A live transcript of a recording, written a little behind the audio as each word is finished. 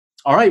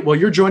All right, well,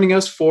 you're joining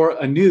us for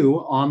a new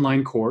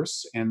online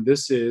course, and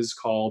this is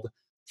called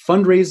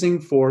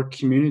Fundraising for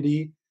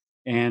Community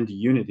and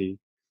Unity.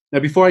 Now,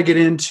 before I get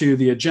into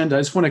the agenda, I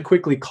just want to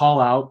quickly call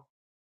out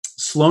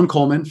Sloan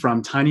Coleman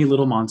from Tiny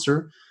Little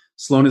Monster.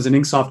 Sloan is an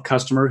InkSoft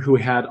customer who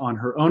had, on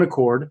her own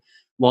accord,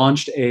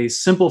 launched a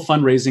simple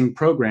fundraising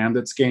program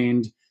that's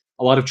gained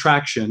a lot of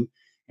traction.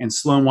 And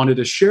Sloan wanted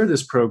to share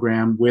this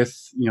program with,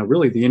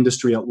 really the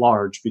industry at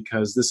large,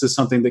 because this is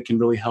something that can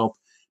really help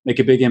make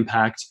a big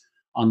impact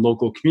on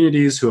local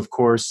communities who, of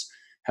course,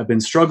 have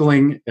been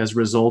struggling as a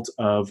result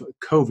of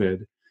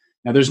COVID.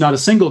 Now, there's not a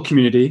single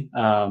community,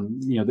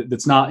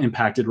 that's not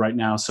impacted right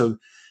now. So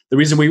the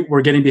reason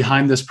we're getting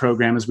behind this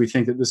program is we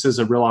think that this is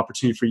a real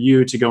opportunity for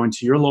you to go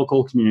into your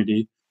local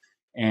community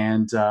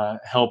and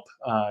help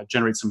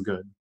generate some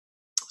good.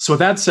 So with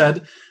that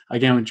said,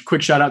 again,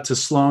 quick shout out to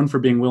Sloan for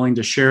being willing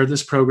to share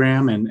this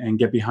program and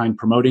get behind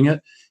promoting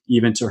it,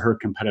 even to her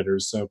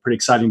competitors. So pretty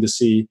exciting to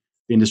see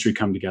the industry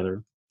come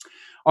together.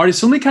 All right,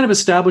 so let me kind of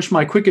establish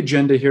my quick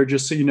agenda here,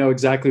 just so you know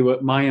exactly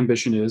what my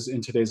ambition is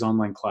in today's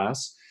online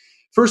class.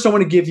 First, I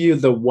want to give you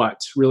the what,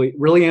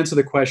 really answer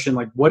the question,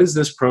 like, what is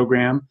this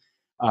program?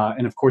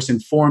 And of course,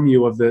 inform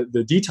you of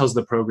the details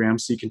of the program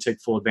so you can take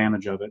full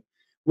advantage of it.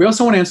 We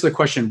also want to answer the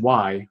question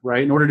why,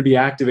 right? In order to be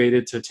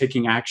activated to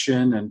taking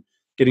action and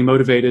getting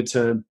motivated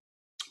to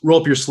roll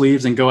up your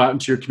sleeves and go out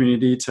into your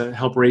community to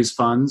help raise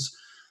funds,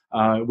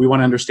 we want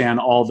to understand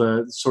all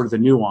the sort of the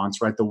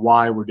nuance, right? The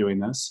why we're doing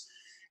this.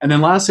 And then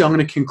lastly, I'm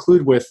going to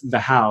conclude with the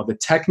how, the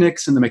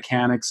techniques and the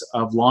mechanics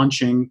of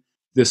launching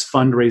this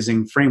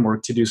fundraising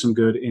framework to do some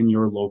good in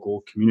your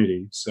local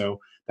community.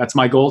 So that's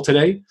my goal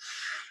today.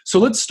 So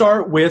let's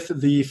start with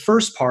the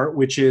first part,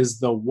 which is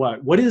the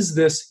what. What is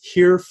this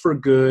Here for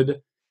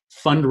Good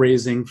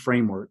fundraising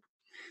framework?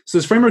 So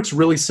this framework's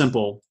really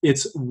simple.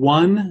 It's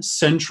one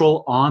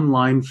central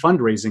online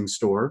fundraising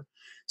store.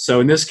 So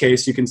in this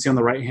case, you can see on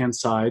the right-hand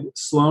side,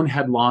 Sloan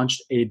had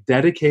launched a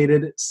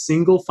dedicated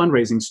single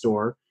fundraising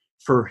store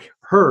for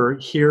her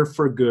Here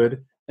for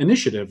Good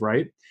initiative,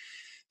 right?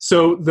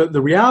 So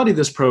the reality of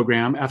this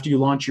program, after you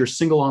launch your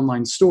single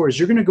online store, is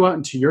you're going to go out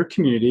into your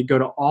community, go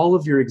to all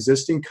of your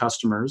existing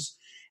customers,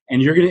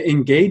 and you're going to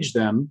engage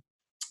them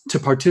to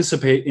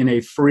participate in a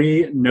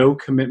free, no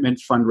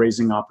commitment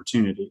fundraising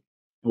opportunity.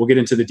 We'll get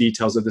into the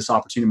details of this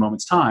opportunity in a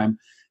moment's time.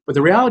 But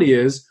the reality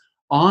is,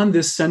 on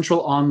this central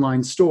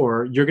online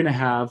store, you're going to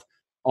have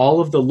all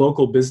of the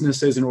local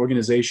businesses and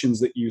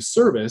organizations that you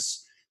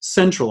service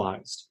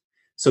centralized.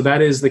 So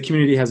that is, the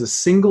community has a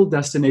single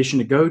destination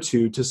to go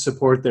to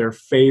support their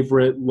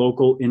favorite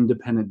local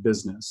independent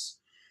business.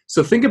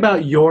 So think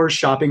about your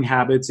shopping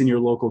habits in your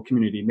local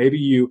community. Maybe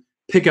you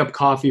pick up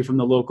coffee from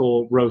the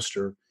local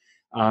roaster.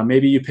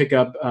 Maybe you pick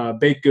up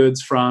baked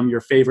goods from your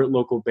favorite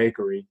local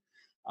bakery.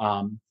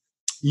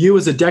 You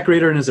as a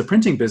decorator and as a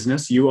printing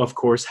business, you of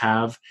course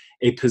have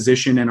a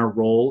position and a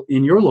role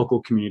in your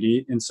local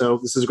community. And so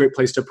this is a great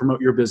place to promote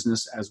your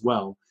business as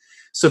well.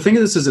 So think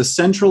of this as a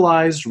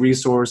centralized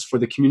resource for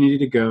the community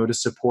to go to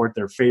support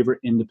their favorite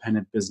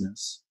independent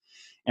business.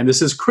 And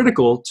this is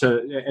critical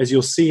to, as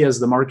you'll see as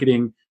the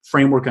marketing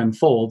framework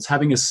unfolds,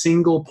 having a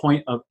single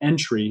point of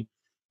entry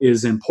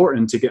is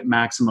important to get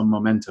maximum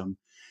momentum.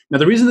 Now,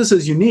 the reason this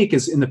is unique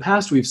is in the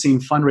past, we've seen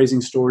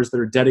fundraising stores that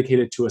are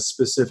dedicated to a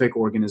specific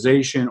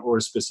organization or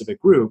a specific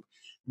group.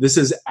 This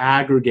is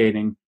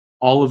aggregating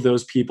all of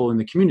those people in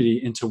the community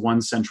into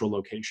one central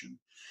location.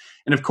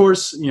 And of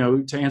course,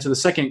 to answer the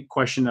second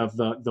question of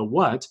the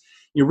what,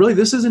 really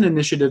this is an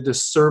initiative to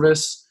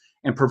service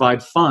and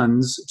provide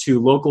funds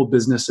to local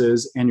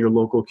businesses and your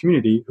local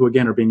community who,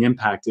 again, are being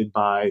impacted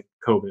by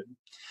COVID.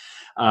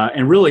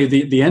 And really,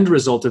 the end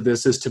result of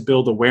this is to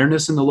build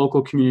awareness in the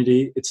local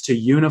community. It's to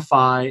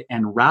unify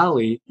and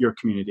rally your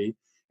community.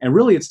 And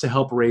really, it's to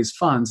help raise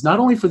funds, not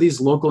only for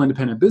these local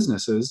independent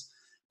businesses,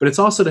 but it's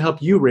also to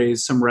help you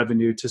raise some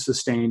revenue to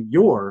sustain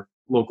your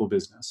local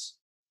business.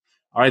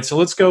 All right, so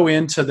let's go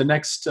into the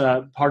next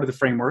part of the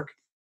framework.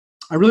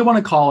 I really want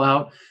to call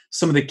out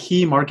some of the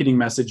key marketing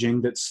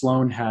messaging that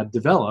Sloan had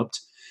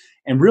developed.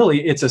 And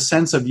really, it's a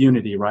sense of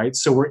unity, right?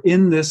 So we're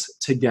in this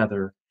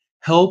together.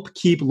 Help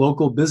keep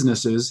local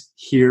businesses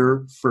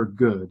here for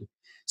good.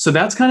 So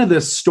that's kind of the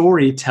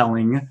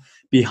storytelling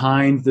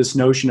behind this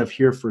notion of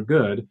here for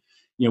good.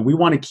 We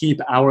want to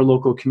keep our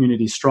local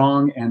community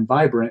strong and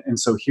vibrant. And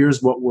so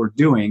here's what we're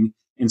doing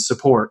in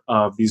support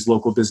of these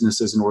local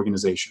businesses and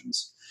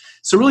organizations.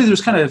 So really,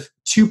 there's kind of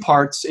two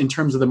parts in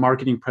terms of the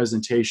marketing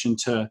presentation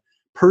to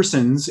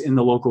persons in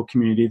the local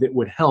community that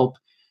would help,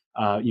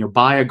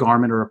 buy a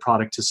garment or a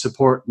product to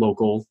support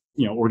local,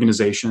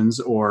 organizations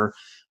or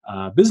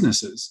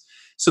businesses.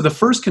 So the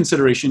first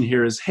consideration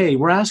here is, hey,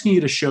 we're asking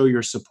you to show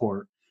your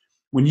support.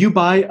 When you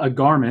buy a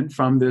garment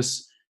from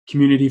this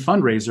community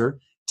fundraiser,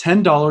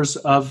 $10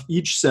 of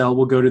each sale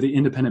will go to the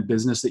independent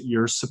business that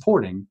you're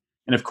supporting.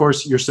 And of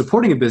course, you're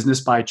supporting a business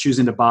by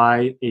choosing to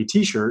buy a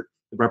t-shirt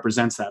that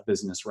represents that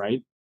business,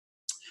 right?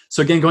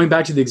 So again, going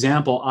back to the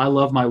example, I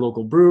love my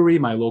local brewery,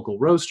 my local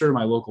roaster,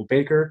 my local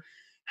baker.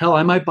 Hell,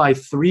 I might buy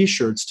 3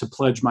 shirts to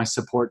pledge my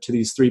support to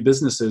these 3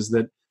 businesses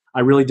that I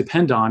really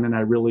depend on and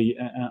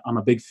I'm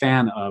a big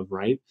fan of,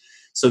 right?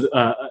 So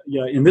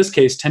yeah, in this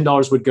case,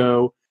 $10 would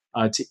go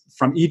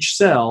from each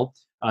sale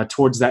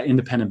towards that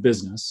independent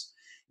business.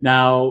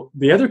 Now,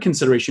 the other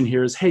consideration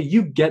here is, hey,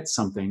 you get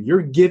something.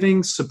 You're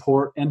giving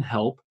support and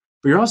help,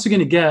 but you're also going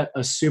to get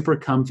a super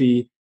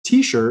comfy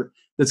t-shirt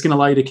that's going to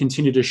allow you to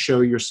continue to show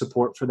your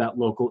support for that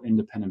local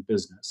independent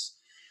business.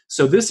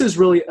 So this is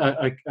really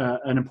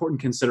an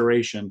important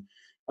consideration.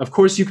 Of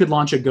course, you could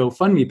launch a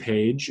GoFundMe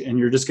page and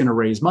you're just going to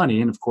raise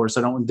money. And of course,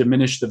 I don't want to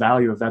diminish the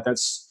value of that.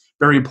 That's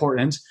very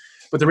important.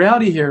 But the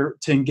reality here,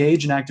 to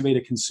engage and activate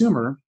a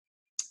consumer,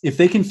 if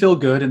they can feel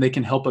good and they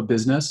can help a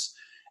business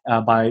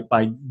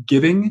by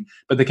giving,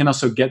 but they can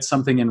also get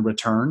something in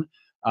return,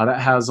 that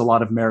has a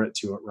lot of merit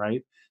to it,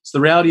 right? So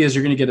the reality is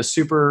you're going to get a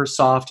super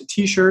soft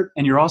t-shirt,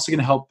 and you're also going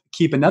to help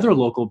keep another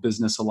local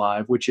business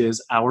alive, which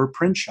is our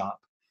print shop.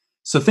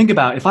 So think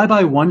about, if I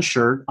buy one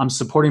shirt, I'm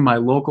supporting my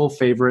local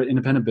favorite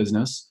independent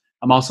business.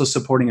 I'm also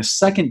supporting a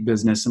second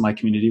business in my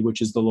community,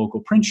 which is the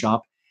local print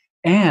shop.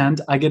 And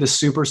I get a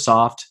super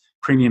soft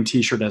premium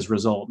t-shirt as a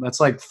result. That's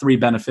like 3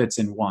 benefits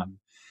in one.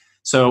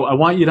 So I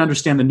want you to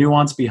understand the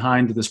nuance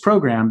behind this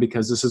program,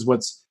 because this is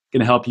what's going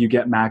to help you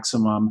get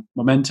maximum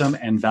momentum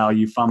and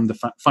value from the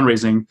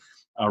fundraising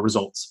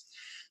results.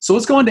 So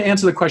let's go on to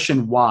answer the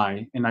question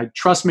why. And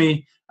trust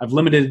me, I've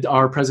limited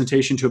our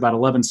presentation to about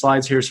 11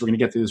 slides here, so we're going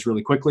to get through this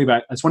really quickly.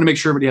 But I just want to make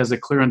sure everybody has a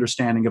clear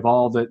understanding of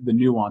all the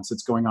nuance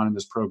that's going on in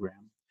this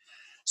program.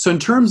 So in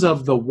terms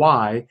of the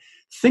why,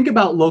 think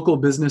about local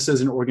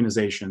businesses and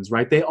organizations,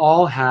 right? They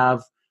all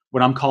have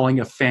what I'm calling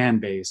a fan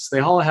base. They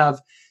all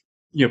have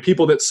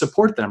people that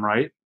support them,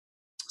 right?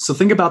 So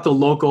think about the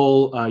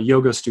local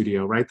yoga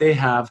studio, right? They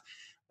have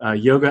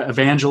yoga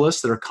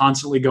evangelists that are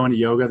constantly going to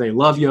yoga. They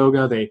love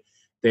yoga.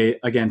 They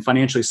again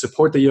financially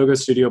support the yoga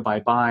studio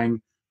by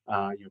buying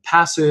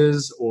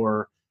passes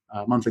or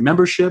monthly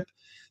membership.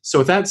 So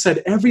with that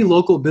said, every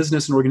local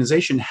business and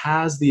organization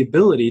has the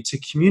ability to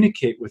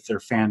communicate with their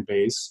fan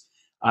base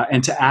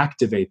and to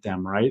activate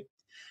them, right?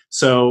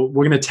 So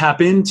we're going to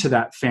tap into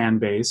that fan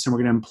base, and we're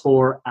going to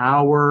implore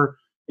our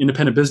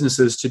independent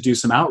businesses to do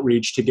some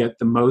outreach to get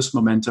the most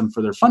momentum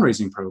for their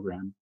fundraising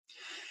program.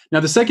 Now,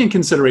 the second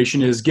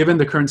consideration is, given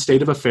the current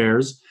state of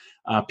affairs,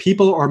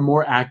 people are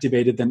more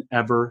activated than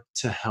ever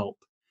to help.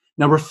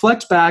 Now,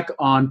 reflect back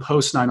on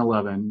post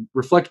 9/11,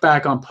 reflect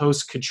back on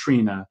post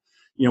Katrina.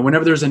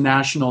 Whenever there's a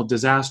national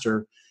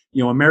disaster,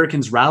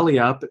 Americans rally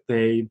up.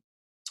 They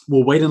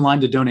will wait in line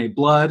to donate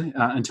blood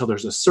until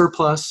there's a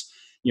surplus.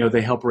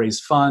 They help raise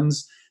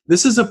funds.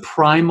 This is a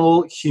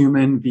primal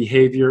human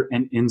behavior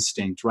and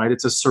instinct, right?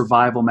 It's a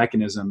survival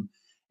mechanism.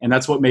 And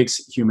that's what makes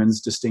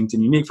humans distinct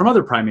and unique from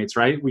other primates,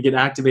 right? We get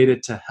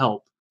activated to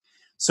help.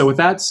 So with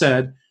that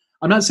said,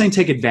 I'm not saying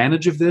take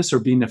advantage of this or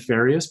be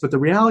nefarious, but the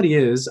reality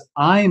is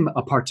I'm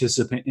a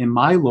participant in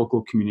my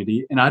local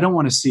community, and I don't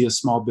want to see a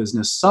small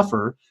business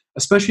suffer,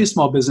 especially a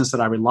small business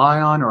that I rely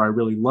on or I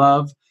really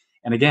love.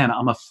 And again,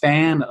 I'm a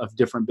fan of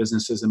different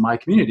businesses in my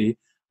community.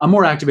 I'm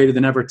more activated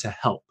than ever to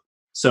help.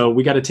 So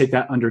we got to take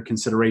that under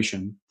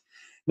consideration.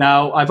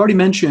 Now, I've already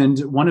mentioned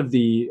one of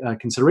the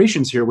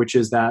considerations here, which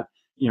is that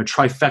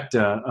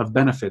trifecta of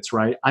benefits,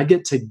 right? I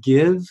get to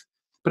give,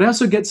 but I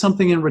also get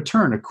something in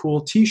return, a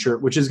cool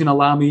t-shirt, which is going to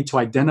allow me to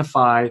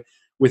identify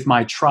with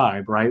my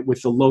tribe, right?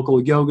 With the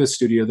local yoga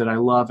studio that I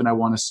love and I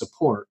want to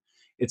support.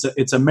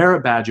 It's a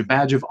merit badge, a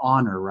badge of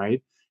honor,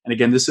 right? And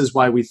again, this is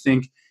why we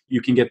think you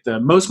can get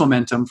the most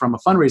momentum from a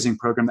fundraising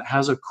program that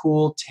has a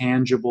cool,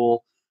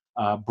 tangible,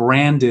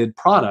 branded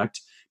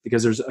product,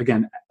 because there's,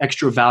 again,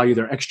 extra value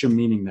there, extra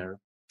meaning there.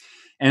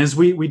 And as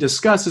we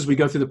discuss as we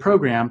go through the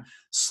program,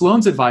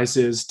 Sloan's advice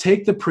is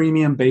take the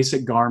premium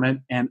basic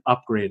garment and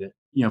upgrade it.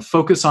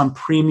 Focus on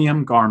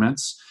premium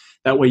garments.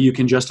 That way you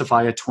can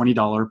justify a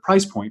 $20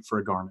 price point for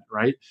a garment,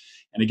 right?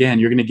 And again,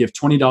 you're going to give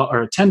 $20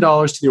 or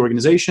 $10 to the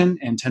organization,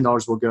 and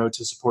 $10 will go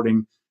to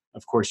supporting,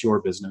 of course, your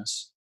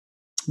business.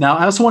 Now,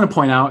 I also want to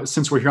point out,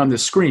 since we're here on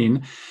this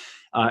screen,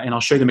 and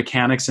I'll show you the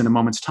mechanics in a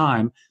moment's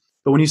time,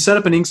 but when you set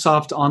up an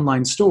InkSoft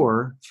online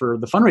store for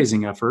the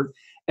fundraising effort,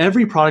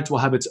 every product will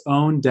have its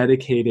own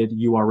dedicated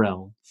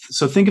URL.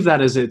 So think of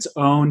that as its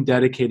own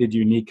dedicated,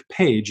 unique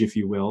page, if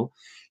you will.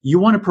 You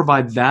want to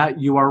provide that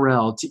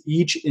URL to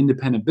each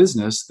independent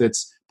business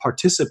that's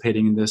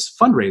participating in this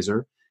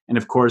fundraiser. And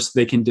of course,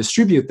 they can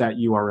distribute that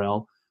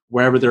URL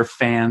wherever their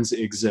fans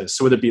exist.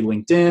 So whether it be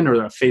LinkedIn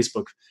or a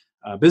Facebook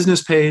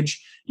business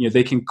page,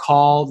 they can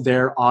call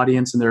their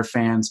audience and their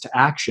fans to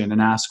action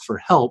and ask for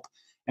help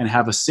and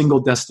have a single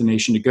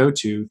destination to go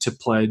to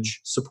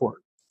pledge support.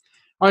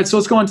 All right, so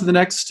let's go on to the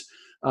next,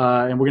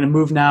 and we're going to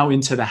move now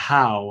into the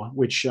how,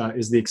 which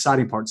is the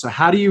exciting part. So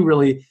how do you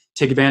really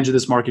take advantage of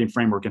this marketing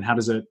framework, and how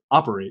does it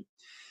operate?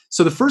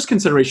 So the first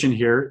consideration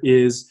here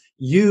is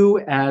you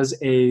as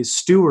a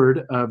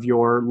steward of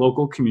your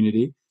local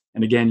community,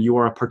 and again, you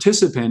are a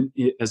participant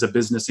as a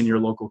business in your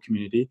local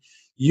community,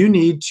 you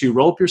need to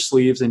roll up your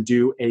sleeves and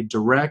do a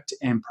direct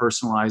and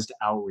personalized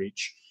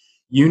outreach.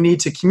 You need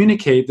to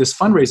communicate this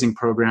fundraising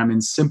program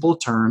in simple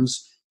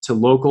terms to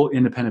local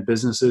independent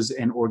businesses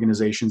and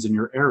organizations in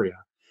your area.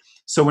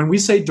 So when we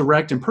say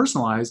direct and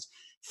personalized,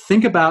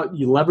 think about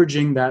you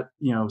leveraging that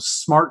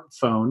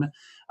smartphone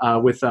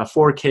with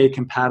 4K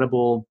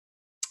compatible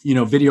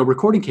video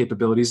recording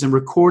capabilities and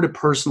record a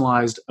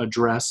personalized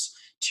address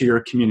to your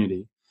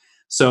community.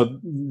 So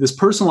this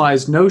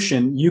personalized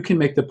notion, you can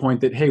make the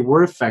point that, hey,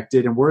 we're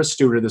affected and we're a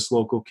steward of this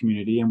local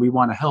community and we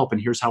want to help,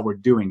 and here's how we're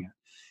doing it.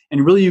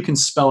 And really you can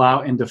spell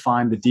out and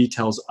define the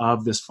details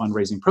of this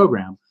fundraising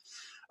program.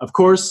 Of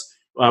course,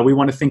 we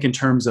want to think in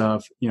terms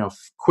of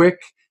quick,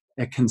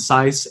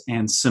 concise,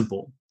 and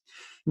simple.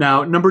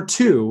 Now, number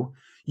two,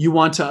 you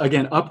want to,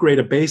 again, upgrade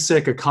a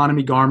basic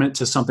economy garment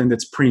to something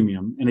that's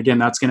premium. And again,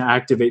 that's going to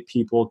activate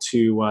people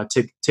to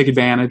take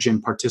advantage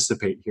and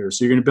participate here.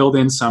 So you're going to build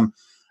in some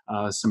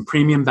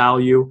premium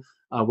value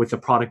with the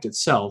product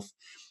itself.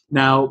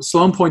 Now,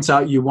 Sloan points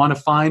out you want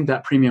to find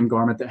that premium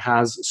garment that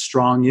has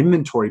strong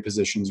inventory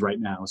positions right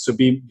now. So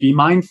be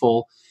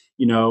mindful,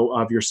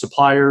 of your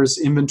suppliers'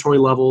 inventory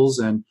levels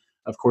and,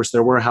 of course,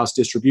 their warehouse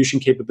distribution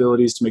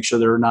capabilities to make sure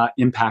they're not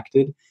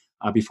impacted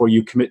before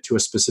you commit to a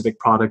specific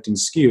product and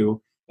SKU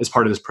as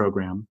part of this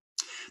program.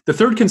 The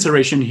third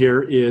consideration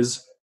here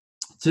is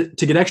to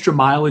get extra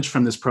mileage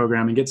from this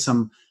program and get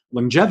some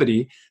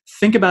longevity.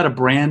 Think about a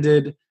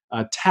branded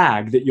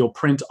tag that you'll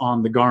print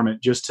on the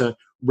garment just to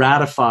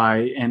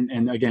ratify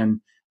and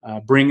again,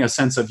 bring a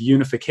sense of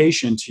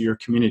unification to your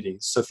community.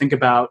 So think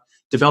about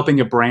developing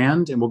a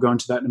brand, and we'll go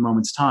into that in a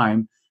moment's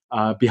time,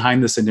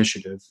 behind this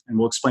initiative. And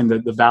we'll explain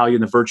the value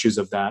and the virtues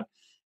of that.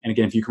 And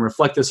again, if you can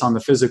reflect this on the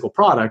physical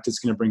product, it's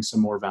going to bring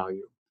some more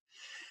value.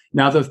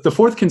 Now, the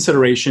fourth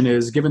consideration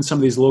is, given some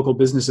of these local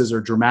businesses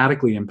are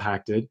dramatically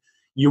impacted,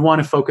 you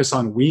want to focus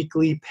on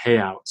weekly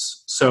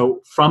payouts.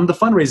 So from the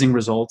fundraising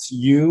results,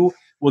 you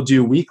will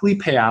do weekly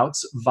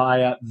payouts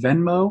via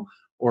Venmo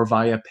or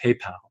via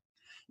PayPal.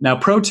 Now,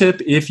 pro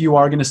tip, if you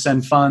are going to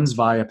send funds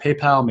via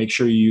PayPal, make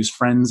sure you use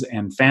friends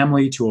and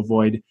family to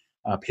avoid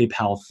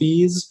PayPal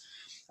fees.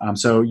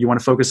 So you want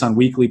to focus on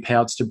weekly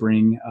payouts to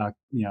bring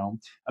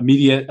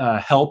immediate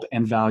help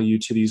and value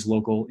to these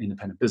local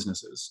independent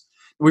businesses.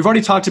 We've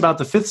already talked about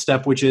the fifth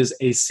step, which is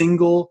a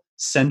single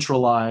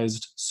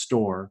centralized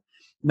store.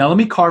 Now, let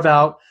me carve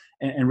out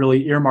and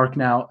really earmark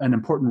now an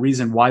important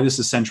reason why this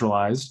is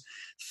centralized.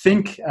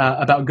 Think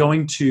about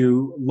going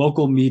to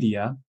local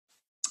media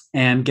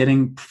and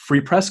getting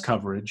free press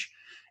coverage.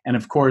 And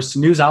of course,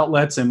 news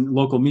outlets and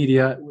local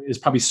media is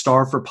probably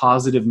starved for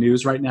positive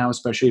news right now,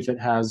 especially if it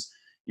has,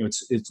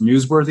 it's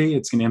newsworthy,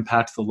 it's going to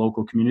impact the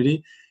local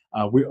community.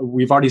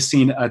 We've already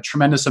seen a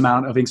tremendous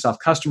amount of InkSoft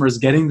customers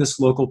getting this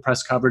local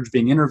press coverage,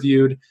 being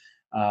interviewed,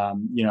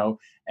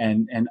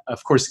 and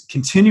of course,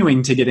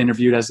 continuing to get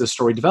interviewed as the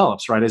story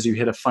develops, right? As you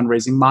hit a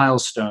fundraising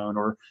milestone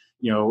or,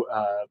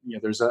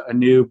 there's a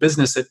new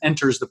business that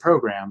enters the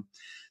program.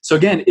 So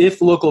again,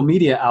 if local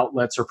media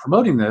outlets are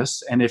promoting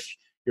this, and if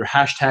your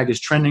hashtag is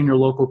trending in your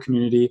local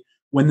community,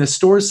 when the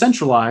store is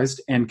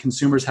centralized and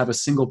consumers have a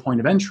single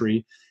point of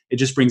entry, it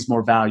just brings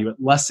more value. It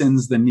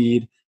lessens the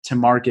need to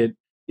market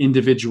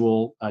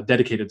individual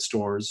dedicated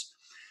stores.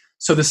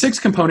 So the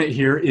sixth component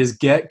here is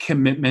get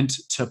commitment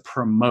to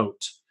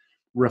promote,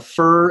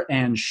 refer,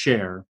 and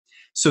share.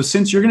 So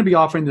since you're going to be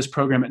offering this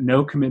program at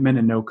no commitment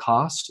and no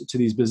cost to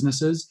these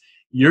businesses,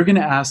 you're going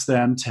to ask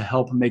them to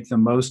help make the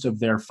most of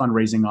their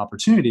fundraising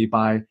opportunity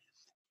by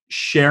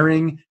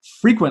sharing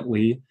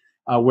frequently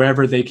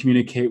wherever they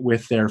communicate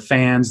with their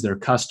fans, their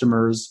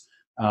customers,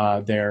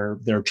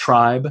 their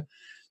tribe.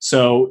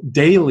 So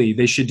daily,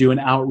 they should do an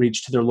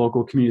outreach to their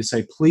local community to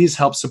say, please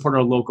help support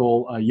our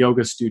local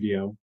yoga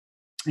studio.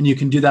 And you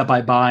can do that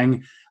by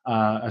buying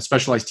a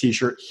specialized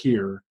t-shirt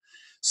here.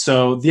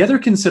 So the other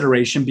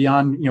consideration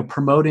beyond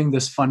promoting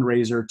this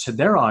fundraiser to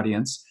their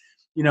audience,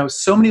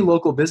 so many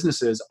local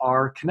businesses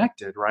are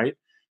connected, right?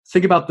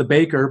 Think about the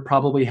baker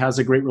probably has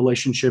a great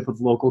relationship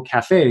with local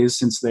cafes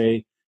since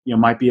they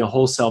might be a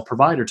wholesale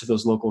provider to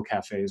those local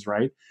cafes,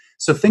 right?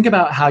 So think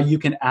about how you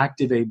can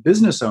activate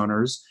business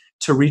owners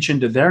to reach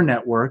into their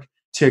network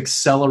to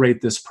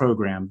accelerate this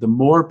program. The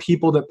more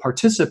people that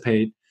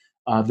participate,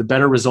 the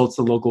better results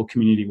the local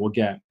community will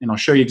get. And I'll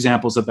show you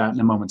examples of that in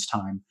a moment's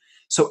time.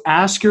 So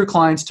ask your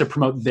clients to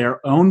promote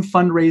their own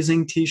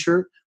fundraising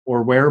t-shirt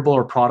or wearable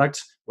or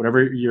product,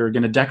 whatever you're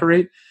going to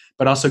decorate,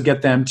 but also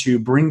get them to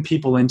bring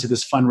people into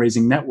this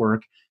fundraising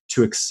network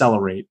to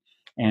accelerate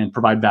and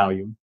provide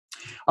value.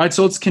 All right,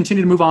 so let's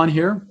continue to move on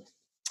here.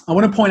 I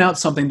want to point out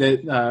something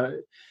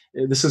that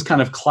this is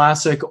kind of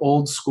classic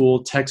old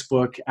school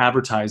textbook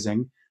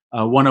advertising,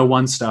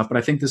 101 stuff, but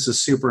I think this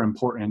is super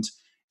important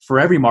for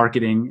every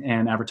marketing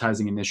and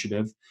advertising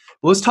initiative.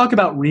 But let's talk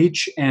about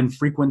reach and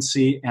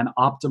frequency and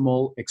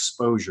optimal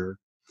exposure.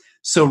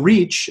 So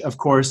reach, of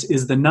course,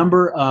 is the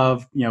number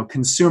of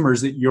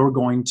consumers that they're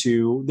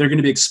going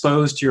to be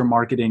exposed to your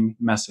marketing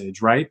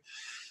message, right?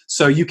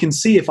 So you can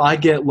see if I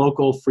get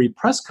local free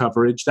press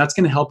coverage, that's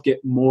going to help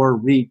get more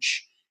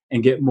reach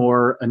and get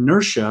more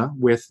inertia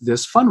with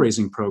this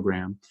fundraising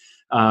program.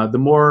 The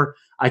more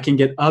I can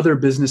get other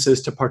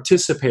businesses to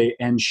participate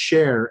and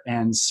share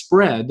and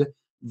spread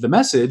the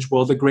message,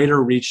 well, the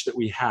greater reach that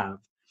we have.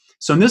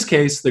 So in this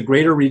case, the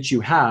greater reach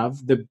you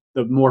have, the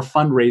more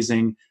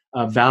fundraising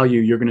value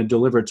you're going to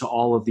deliver to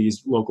all of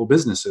these local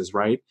businesses,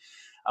 right?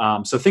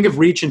 So think of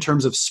reach in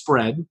terms of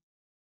spread.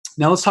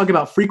 Now let's talk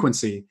about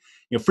frequency.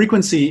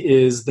 Frequency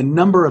is the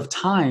number of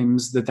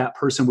times that that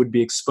person would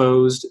be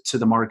exposed to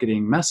the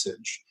marketing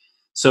message.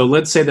 So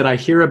let's say that I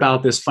hear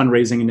about this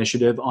fundraising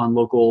initiative on the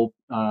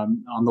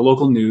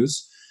local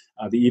news,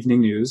 the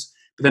evening news,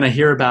 but then I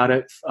hear about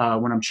it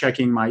when I'm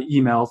checking my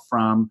email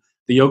from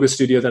the yoga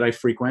studio that I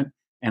frequent,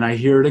 and I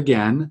hear it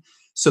again.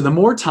 So the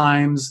more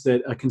times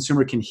that a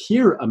consumer can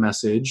hear a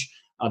message,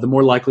 the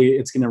more likely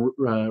it's going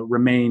to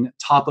remain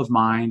top of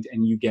mind,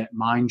 and you get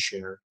mind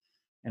share.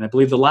 And I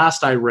believe the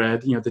last I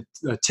read,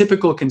 the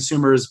typical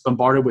consumer is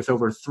bombarded with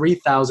over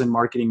 3,000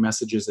 marketing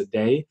messages a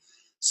day.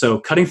 So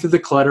cutting through the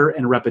clutter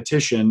and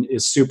repetition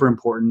is super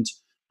important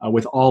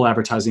with all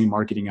advertising and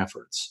marketing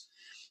efforts.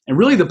 And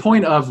really the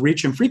point of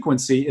reach and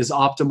frequency is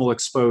optimal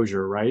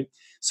exposure, right?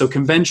 So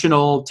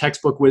conventional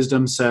textbook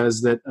wisdom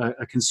says that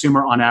a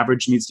consumer on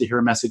average needs to hear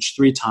a message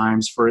 3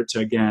 times for it to,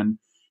 again,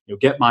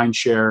 get mind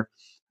share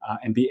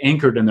and be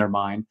anchored in their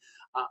mind.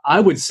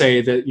 I would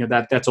say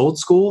that that's old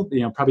school.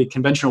 Probably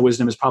conventional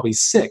wisdom is probably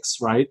 6,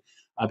 right?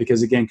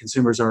 Because again,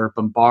 consumers are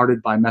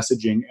bombarded by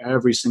messaging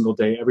every single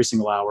day, every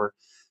single hour.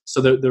 So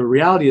the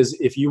reality is,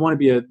 if you want to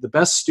be the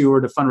best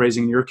steward of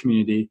fundraising in your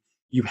community,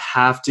 you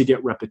have to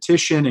get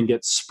repetition and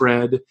get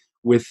spread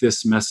with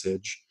this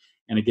message.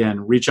 And again,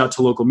 reach out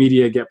to local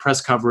media, get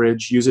press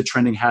coverage, use a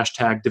trending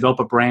hashtag, develop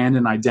a brand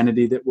and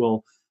identity that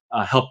will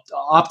help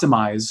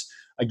optimize,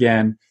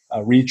 again,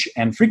 reach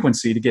and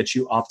frequency to get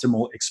you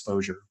optimal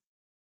exposure.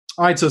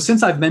 All right, so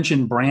since I've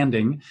mentioned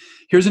branding,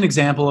 here's an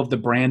example of the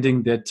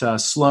branding that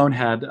Sloan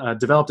had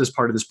developed as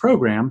part of this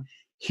program,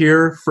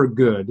 Here for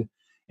Good.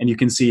 And you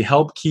can see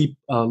help keep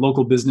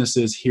local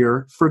businesses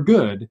here for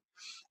good.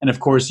 And of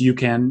course, you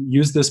can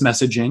use this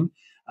messaging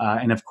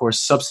and of course,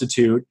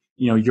 substitute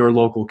your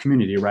local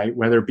community, right?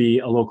 Whether it be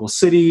a local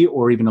city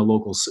or even a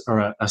local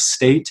or a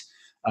state,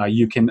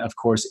 you can, of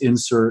course,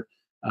 insert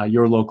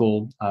your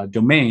local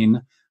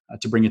domain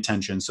to bring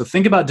attention. So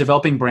think about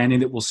developing branding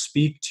that will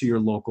speak to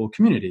your local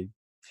community.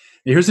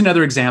 Now, here's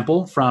another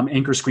example from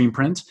Anchor Screen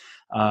Print.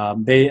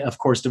 They, of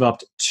course,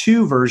 developed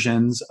 2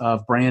 versions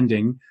of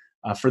branding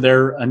for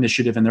their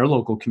initiative in their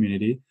local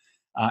community.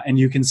 And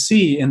you can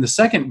see in the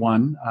second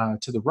one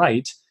to the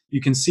right,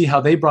 you can see how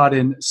they brought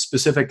in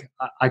specific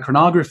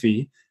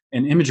iconography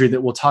and imagery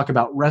that will talk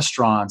about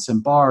restaurants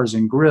and bars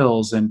and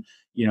grills and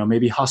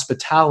maybe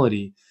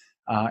hospitality.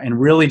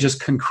 And really just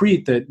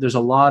concrete that there's a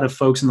lot of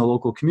folks in the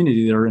local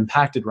community that are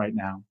impacted right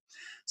now.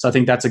 So I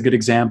think that's a good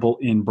example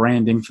in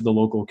branding for the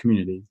local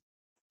community.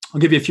 I'll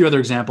give you a few other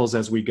examples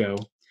as we go.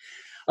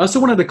 I also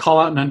wanted to call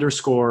out and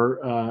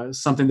underscore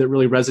something that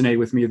really resonated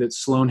with me that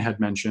Sloan had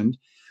mentioned.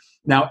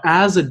 Now,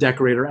 as a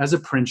decorator, as a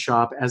print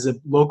shop, as a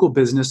local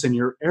business in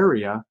your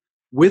area,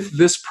 with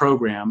this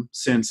program,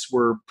 since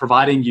we're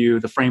providing you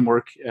the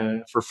framework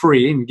for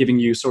free and giving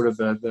you sort of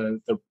the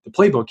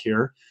playbook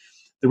here,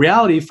 the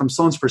reality from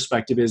Sloan's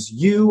perspective is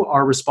you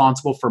are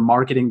responsible for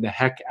marketing the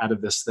heck out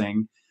of this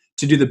thing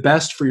to do the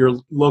best for your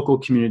local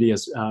community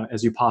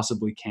as you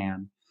possibly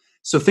can.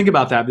 So think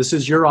about that. This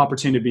is your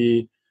opportunity to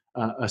be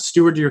a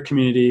steward to your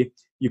community.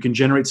 You can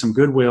generate some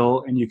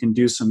goodwill and you can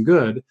do some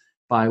good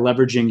by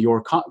leveraging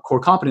your core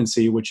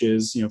competency, which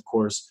is, of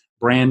course,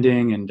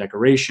 branding and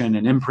decoration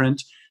and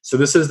imprint. So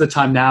this is the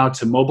time now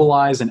to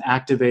mobilize and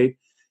activate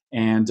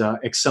and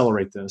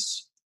accelerate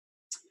this.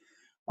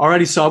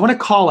 Alrighty, so I want to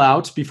call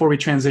out before we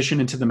transition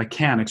into the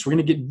mechanics. We're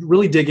going to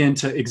really dig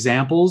into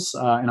examples,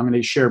 and I'm going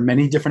to share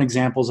many different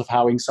examples of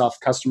how InkSoft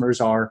customers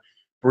are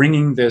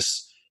bringing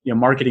this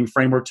marketing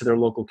framework to their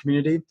local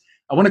community.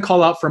 I want to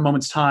call out for a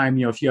moment's time,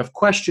 if you have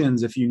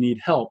questions, if you need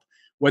help,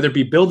 whether it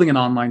be building an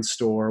online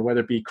store, whether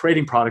it be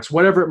creating products,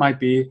 whatever it might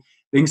be,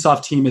 the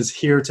InkSoft team is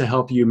here to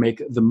help you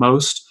make the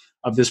most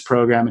of this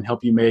program and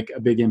help you make a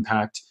big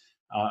impact,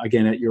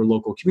 again, at your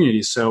local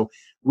community. So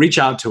reach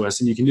out to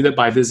us, and you can do that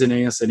by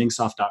visiting us at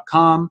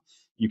inksoft.com.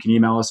 You can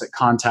email us at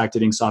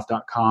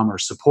contact@inksoft.com or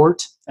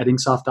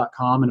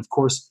support@inksoft.com. And of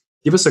course,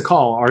 give us a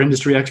call. Our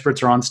industry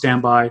experts are on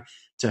standby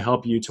to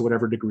help you to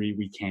whatever degree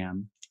we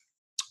can.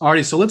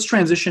 Alrighty, so let's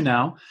transition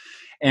now.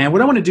 And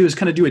what I want to do is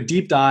kind of do a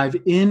deep dive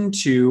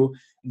into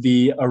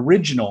the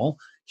original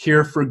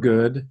Here for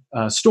Good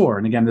store.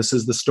 And again, this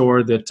is the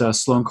store that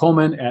Sloan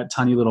Coleman at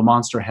Tiny Little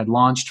Monster had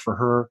launched for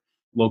her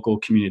local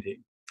community.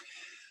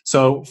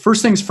 So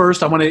first things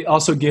first, I want to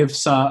also give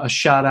a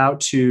shout out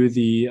to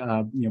the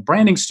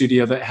branding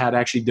studio that had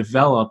actually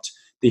developed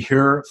the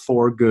Here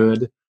for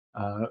Good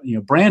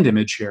brand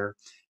image here,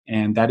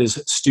 and that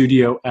is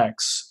Studio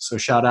X. So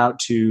shout out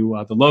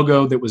to the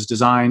logo that was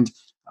designed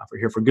for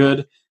Here for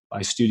Good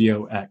by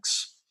Studio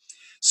X.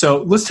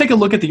 So let's take a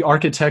look at the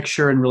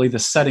architecture and really the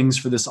settings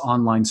for this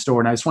online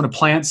store. And I just want to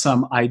plant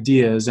some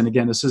ideas. And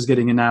again, this is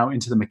getting now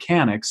into the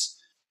mechanics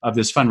of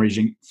this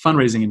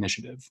fundraising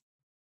initiative.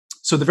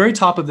 So at the very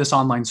top of this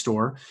online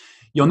store,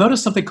 you'll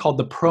notice something called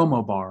the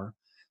promo bar.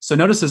 So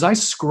notice as I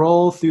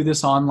scroll through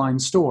this online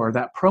store,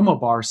 that promo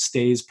bar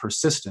stays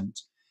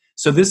persistent.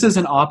 So this is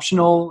an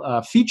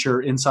optional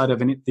feature inside of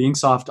the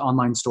InkSoft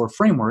online store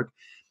framework.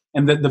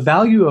 And the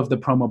value of the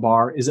promo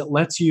bar is it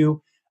lets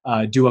you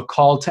do a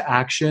call to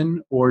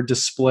action or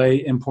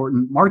display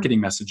important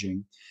marketing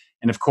messaging.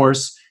 And of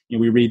course,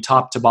 we read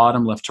top to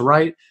bottom, left to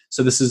right.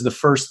 So this is the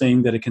first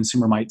thing that a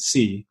consumer might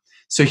see.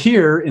 So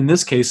here, in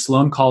this case,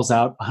 Sloan calls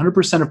out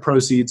 100% of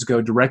proceeds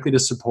go directly to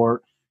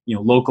support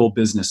local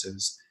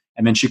businesses.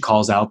 And then she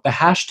calls out the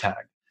hashtag.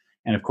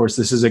 And of course,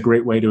 this is a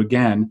great way to,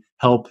 again,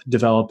 help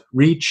develop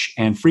reach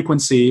and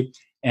frequency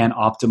and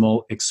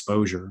optimal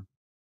exposure.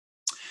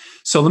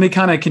 So let me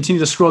kind of continue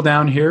to scroll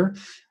down here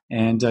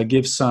and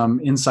give some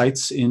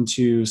insights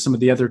into some of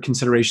the other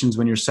considerations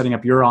when you're setting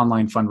up your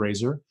online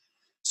fundraiser.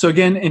 So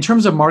again, in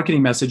terms of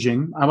marketing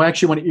messaging, I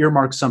actually want to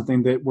earmark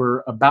something that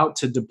we're about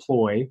to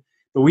deploy,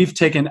 but we've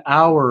taken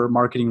our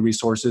marketing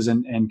resources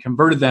and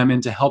converted them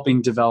into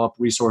helping develop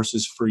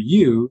resources for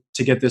you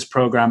to get this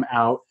program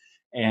out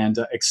and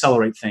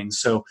accelerate things.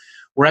 So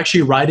we're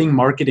actually writing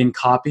marketing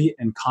copy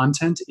and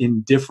content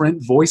in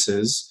different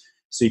voices.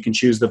 So you can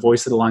choose the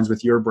voice that aligns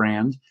with your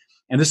brand.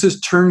 And this is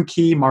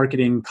turnkey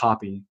marketing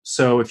copy.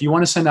 So if you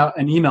want to send out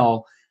an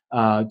email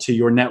to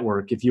your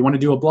network, if you want to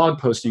do a blog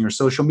posting or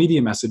social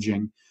media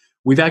messaging,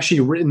 we've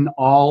actually written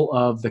all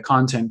of the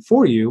content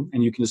for you,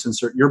 and you can just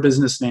insert your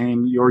business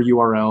name, your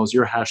URLs,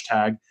 your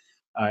hashtag,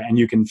 and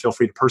you can feel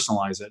free to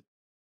personalize it.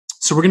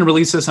 So we're going to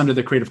release this under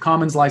the Creative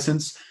Commons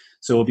license,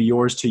 so it'll be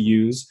yours to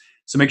use.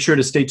 So make sure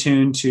to stay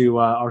tuned to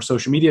our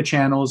social media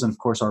channels and, of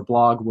course, our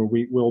blog, where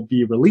we will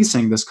be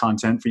releasing this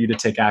content for you to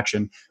take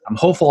action. I'm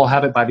hopeful I'll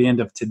have it by the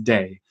end of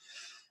today.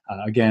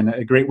 Again,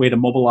 a great way to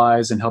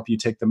mobilize and help you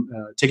take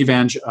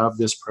advantage of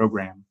this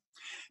program.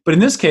 But in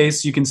this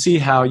case, you can see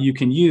how you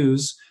can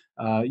use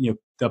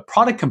the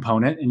product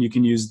component, and you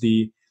can use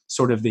the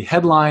sort of the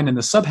headline and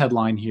the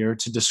subheadline here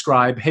to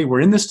describe, hey, we're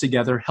in this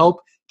together,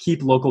 help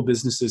keep local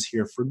businesses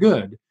here for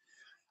good.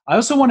 I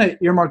also want to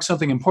earmark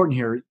something important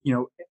here.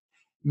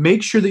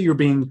 Make sure that you're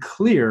being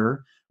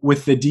clear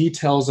with the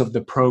details of the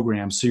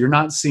program, so you're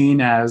not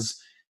seen as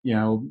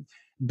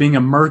being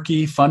a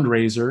murky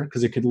fundraiser,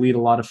 because it could lead a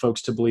lot of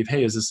folks to believe,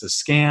 hey, is this a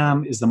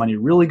scam? Is the money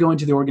really going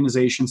to the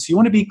organization? So you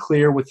want to be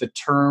clear with the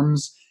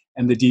terms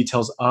and the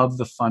details of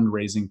the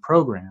fundraising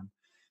program.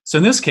 So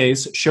in this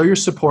case, show your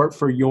support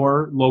for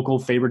your local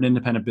favorite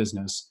independent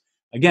business.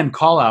 Again,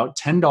 call out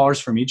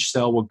 $10 from each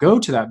sale will go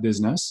to that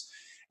business,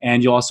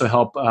 and you'll also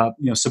help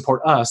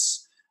support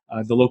us,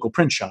 the local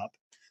print shop.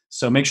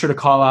 So make sure to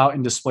call out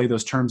and display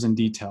those terms and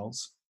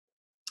details.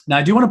 Now,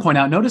 I do want to point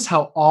out, notice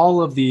how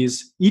all of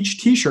these, each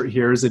t-shirt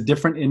here is a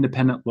different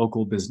independent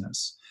local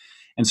business.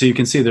 And so you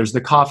can see there's the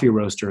coffee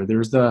roaster,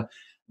 there's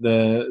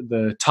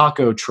the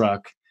taco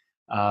truck,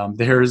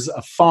 there's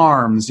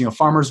farms,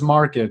 farmers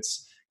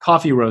markets,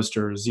 coffee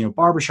roasters,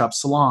 barbershop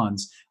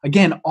salons.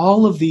 Again,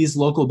 all of these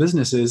local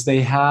businesses, they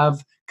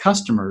have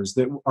customers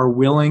that are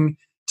willing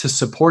to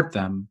support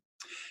them.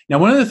 Now,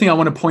 one other thing I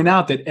want to point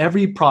out, that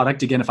every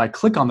product, again, if I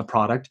click on the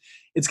product,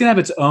 it's going to have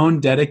its own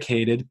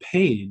dedicated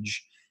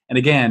page. And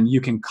again,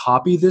 you can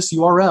copy this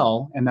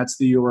URL, and that's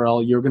the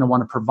URL you're going to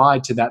want to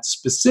provide to that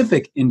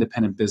specific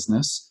independent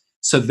business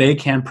so they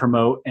can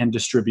promote and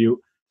distribute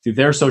through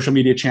their social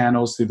media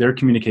channels, through their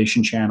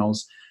communication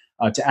channels,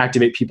 to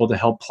activate people to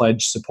help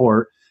pledge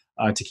support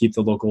to keep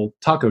the local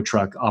taco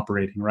truck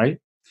operating, right?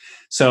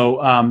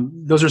 So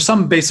those are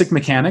some basic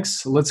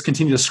mechanics. Let's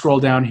continue to scroll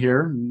down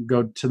here and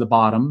go to the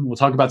bottom. We'll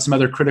talk about some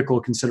other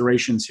critical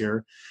considerations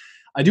here.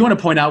 I do want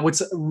to point out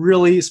what's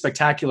really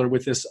spectacular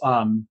with this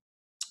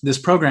this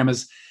program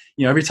is,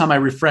 every time I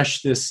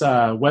refresh this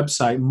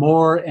website,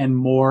 more and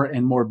more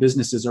and more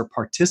businesses are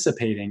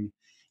participating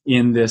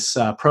in this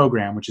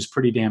program, which is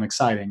pretty damn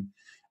exciting.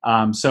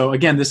 So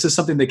again, this is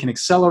something that can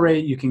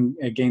accelerate. You can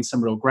gain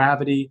some real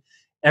gravity.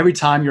 Every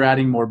time you're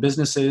adding more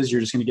businesses, you're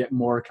just going to get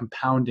more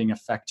compounding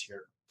effect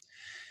here.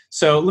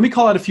 So let me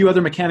call out a few other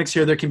mechanics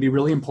here that can be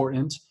really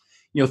important.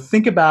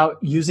 Think about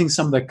using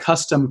some of the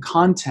custom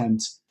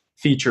content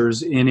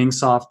features in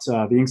InkSoft,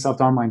 the InkSoft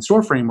online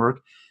store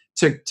framework,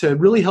 to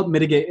really help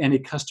mitigate any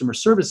customer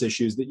service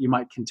issues that you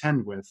might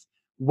contend with.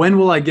 When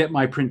will I get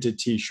my printed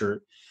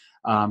t-shirt?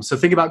 So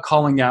think about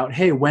calling out,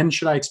 hey, when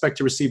should I expect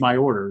to receive my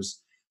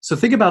orders? So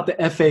think about the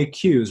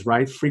FAQs,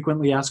 right?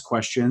 Frequently asked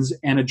questions,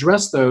 and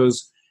address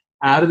those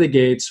out of the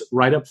gates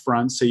right up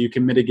front, so you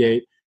can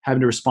mitigate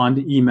having to respond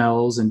to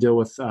emails and deal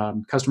with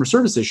customer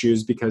service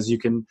issues, because you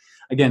can,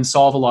 again,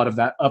 solve a lot of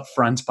that up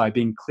front by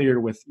being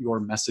clear with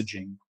your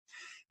messaging.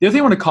 The other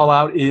thing I want to call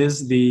out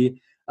is the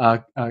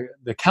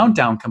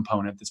countdown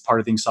component that's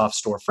part of the InkSoft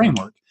store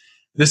framework.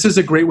 This is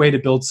a great way to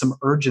build some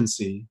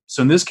urgency.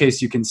 So in this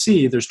case, you can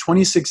see there's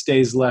 26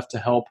 days left to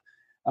help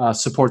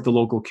support the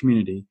local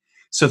community.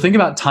 So think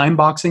about time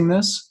boxing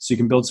this, so you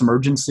can build some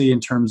urgency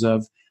in terms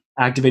of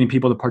activating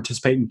people to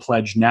participate and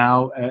pledge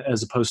now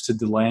as opposed to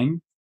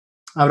delaying.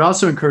 I would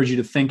also encourage you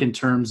to think in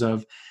terms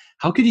of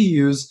how could you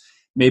use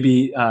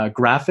maybe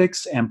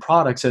graphics and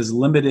products as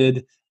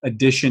limited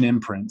edition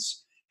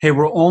imprints. Hey,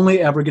 we're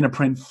only ever going to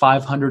print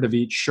 500 of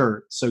each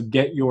shirt, so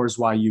get yours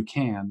while you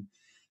can.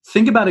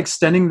 Think about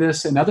extending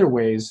this in other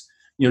ways.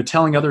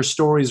 telling other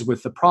stories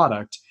with the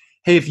product.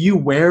 Hey, if you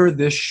wear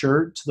this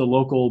shirt to the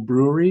local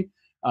brewery,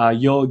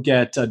 you'll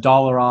get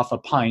 $1 off a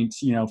pint,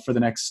 for the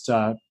next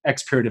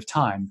X period of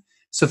time.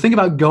 So think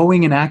about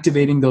going and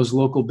activating those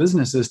local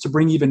businesses to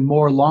bring even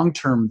more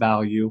long-term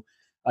value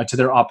to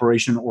their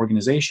operation and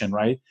organization,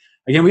 right?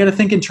 Again, we got to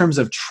think in terms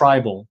of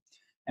tribal.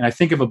 And I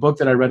think of a book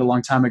that I read a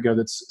long time ago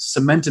that's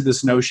cemented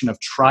this notion of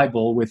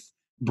tribal with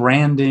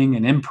branding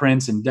and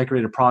imprints and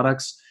decorated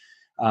products.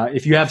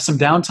 If you have some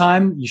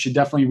downtime, you should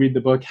definitely read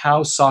the book,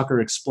 How Soccer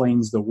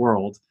Explains the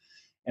World.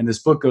 And this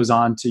book goes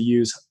on to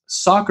use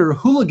soccer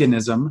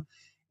hooliganism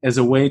as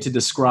a way to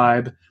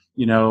describe,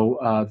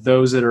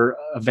 those that are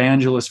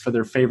evangelists for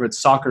their favorite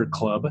soccer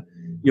club.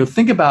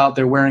 Think about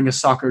they're wearing a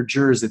soccer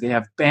jersey. They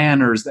have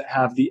banners that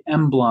have the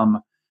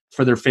emblem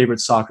for their favorite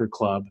soccer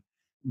club.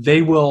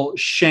 They will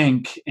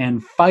shank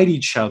and fight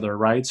each other,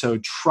 right? So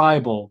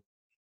tribal.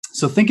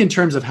 So think in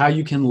terms of how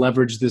you can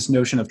leverage this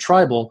notion of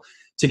tribal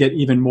to get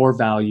even more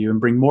value and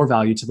bring more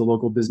value to the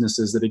local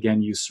businesses that,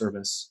 again, use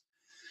service.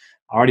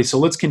 Alrighty, so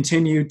let's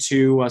continue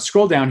to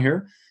scroll down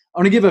here. I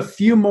want to give a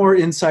few more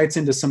insights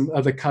into some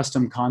of the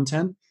custom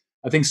content.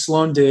 I think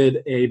Sloan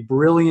did a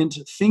brilliant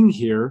thing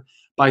here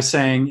by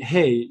saying,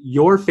 hey,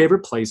 your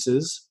favorite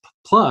places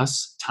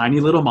plus Tiny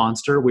Little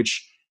Monster,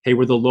 which, hey,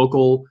 we're the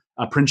local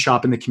print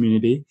shop in the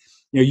community.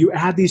 You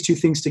add these two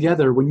things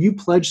together. When you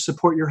pledge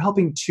support, you're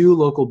helping two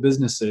local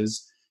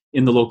businesses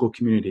in the local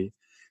community.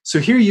 So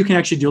here you can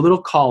actually do a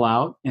little call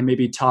out and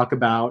maybe talk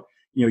about,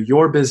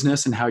 your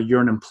business and how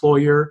you're an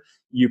employer.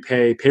 You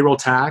pay payroll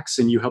tax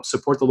and you help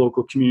support the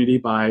local community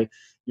by,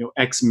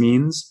 X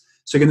means.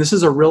 So again, this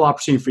is a real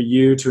opportunity for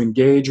you to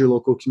engage your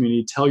local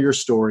community, tell your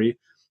story,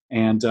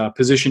 and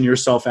position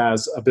yourself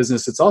as a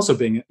business that's also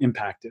being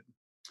impacted.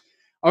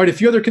 All right, a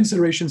few other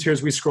considerations here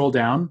as we scroll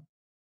down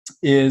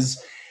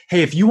is,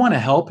 hey, if you want to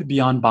help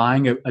beyond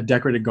buying a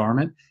decorated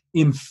garment,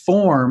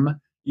 inform,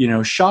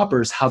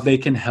 shoppers how they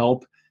can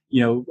help,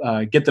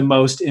 get the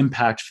most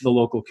impact for the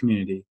local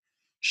community.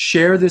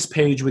 Share this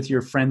page with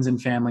your friends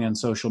and family on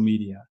social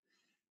media.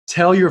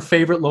 Tell your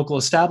favorite local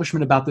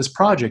establishment about this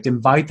project.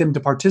 Invite them to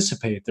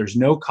participate. There's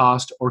no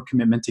cost or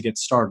commitment to get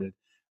started.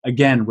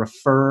 Again,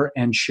 refer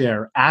and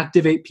share.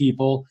 Activate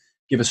people,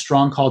 give a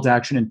strong call to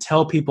action, and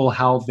tell people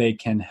how they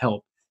can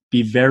help.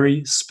 Be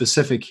very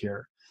specific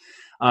here.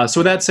 So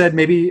with that said,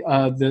 maybe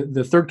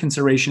the third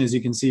consideration, as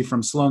you can see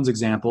from Sloan's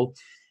example,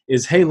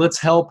 is, hey, let's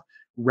help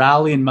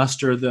rally and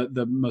muster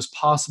the most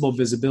possible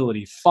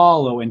visibility.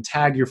 Follow and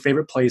tag your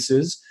favorite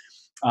places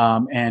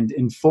and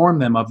inform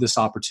them of this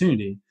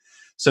opportunity.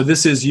 So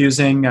this is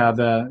using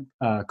the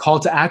call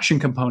to action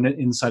component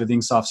inside of the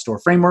InkSoft store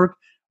framework,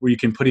 where you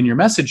can put in your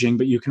messaging,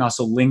 but you can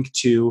also link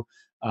to,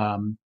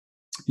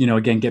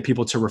 again, get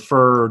people to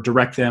refer or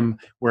direct them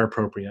where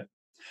appropriate.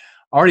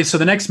 Alrighty, so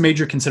the next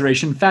major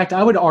consideration, in fact,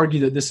 I would argue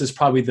that this is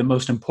probably the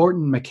most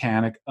important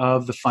mechanic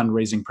of the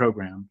fundraising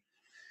program.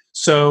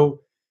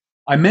 So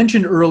I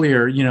mentioned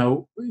earlier,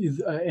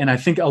 and I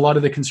think a lot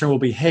of the concern will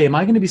be, hey, am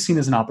I going to be seen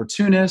as an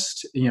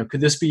opportunist?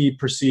 Could this be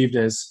perceived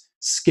as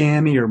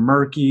scammy or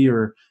murky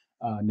or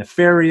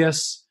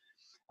nefarious?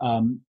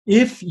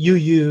 If you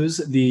use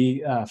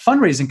the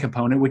fundraising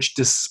component, which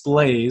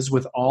displays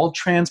with all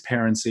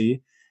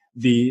transparency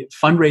the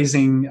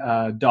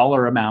fundraising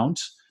dollar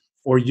amount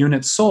or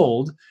units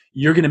sold,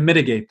 you're going to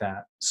mitigate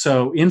that.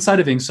 So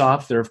inside of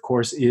InkSoft, there, of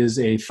course, is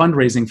a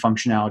fundraising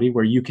functionality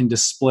where you can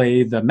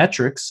display the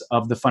metrics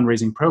of the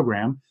fundraising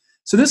program.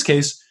 So in this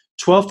case,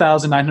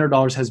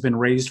 $12,900 has been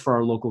raised for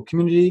our local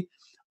community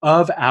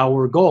of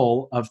our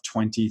goal of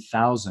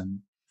 $20,000.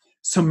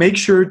 So make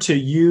sure to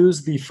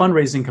use the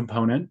fundraising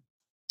component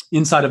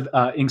inside of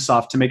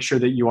InkSoft to make sure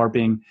that you are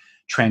being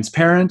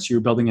transparent, you're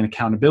building an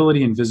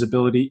accountability and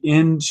visibility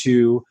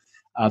into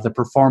the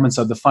performance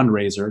of the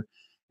fundraiser.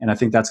 And I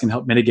think that's going to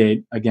help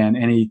mitigate, again,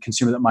 any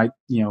consumer that might,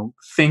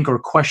 think or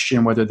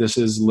question whether this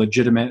is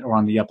legitimate or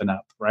on the up and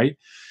up, right?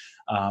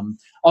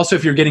 Also,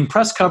 if you're getting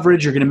press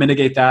coverage, you're going to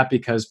mitigate that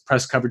because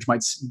press coverage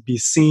might be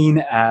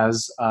seen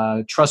as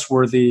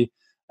trustworthy,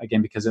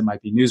 again, because it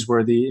might be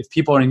newsworthy. If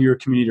people in your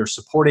community are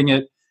supporting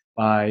it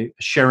by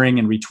sharing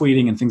and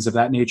retweeting and things of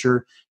that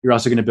nature, you're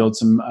also going to build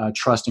some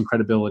trust and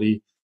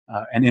credibility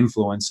and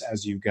influence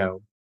as you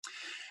go.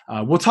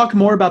 We'll talk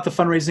more about the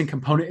fundraising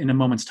component in a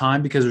moment's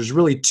time because there's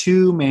really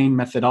two main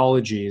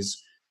methodologies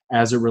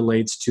as it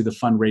relates to the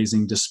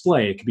fundraising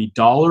display. It could be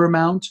dollar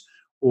amount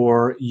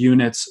or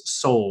units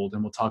sold,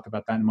 and we'll talk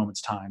about that in a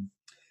moment's time.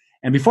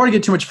 And before I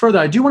get too much further,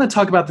 I do want to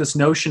talk about this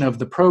notion of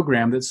the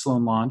program that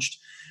Sloan launched,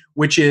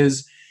 which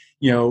is,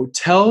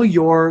 tell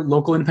your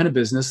local independent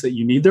business that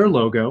you need their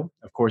logo.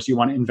 Of course, you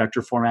want it in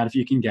vector format if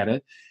you can get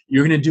it.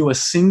 You're going to do a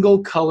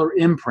single color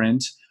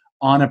imprint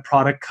on a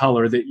product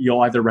color that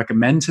you'll either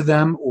recommend to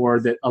them or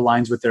that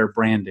aligns with their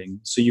branding.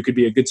 So you could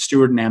be a good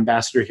steward and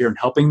ambassador here in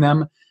helping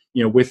them,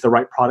 with the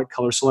right product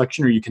color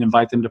selection, or you can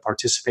invite them to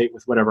participate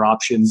with whatever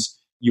options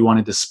you want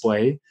to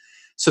display.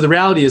 So the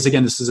reality is,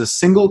 again, this is a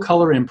single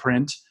color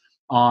imprint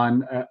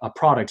on a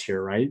product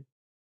here, right?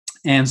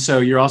 And so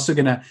you're also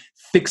going to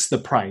fix the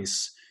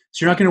price.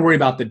 So you're not going to worry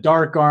about the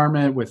dark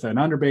garment with an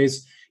underbase.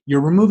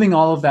 You're removing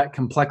all of that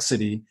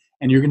complexity,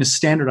 and you're going to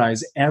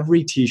standardize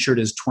every t-shirt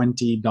is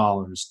 $20.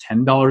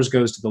 $10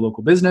 goes to the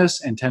local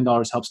business, and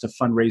 $10 helps to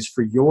fundraise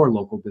for your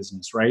local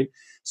business, right?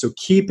 So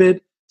keep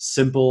it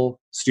simple,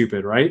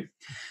 stupid, right?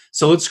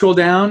 So let's scroll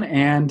down,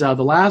 and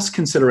the last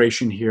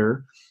consideration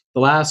here, the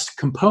last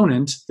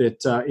component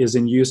that is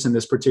in use in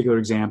this particular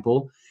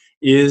example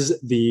is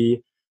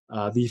the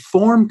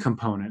form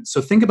component.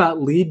 So think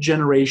about lead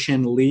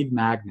generation, lead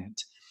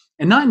magnet,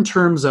 and not in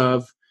terms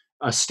of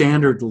a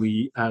standard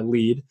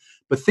lead,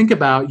 but think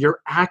about you're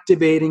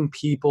activating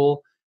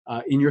people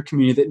in your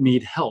community that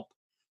need help.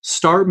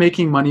 Start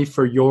making money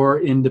for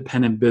your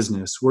independent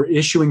business. We're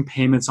issuing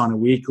payments on a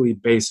weekly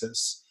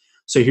basis.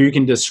 So here you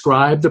can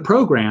describe the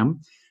program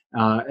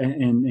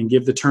and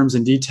give the terms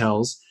and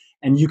details.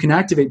 And you can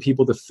activate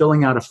people to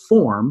filling out a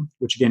form,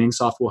 which again,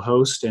 InkSoft will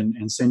host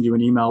and send you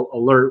an email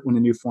alert when a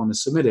new form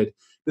is submitted.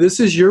 But this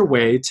is your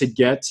way to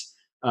get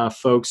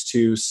folks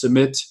to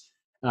submit,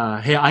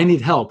 hey, I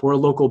need help. We're a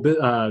local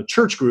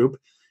church group,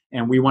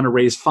 and we want to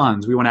raise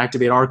funds. We want to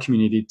activate our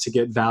community to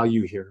get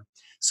value here.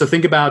 So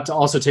think about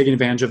also taking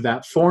advantage of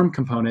that form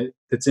component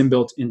that's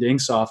inbuilt into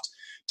InkSoft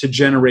to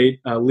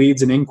generate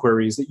leads and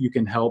inquiries that you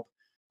can help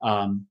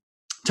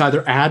to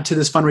either add to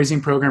this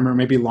fundraising program or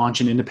maybe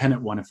launch an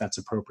independent one if that's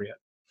appropriate.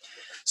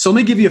 So let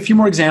me give you a few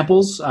more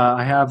examples.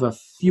 I have a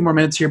few more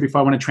minutes here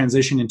before I want to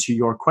transition into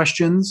your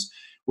questions,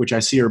 which I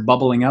see are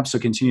bubbling up. So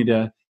continue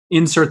to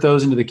insert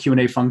those into the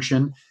Q&A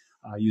function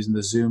using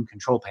the Zoom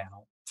control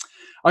panel.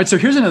 All right, so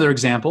here's another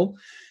example.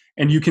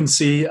 And you can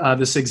see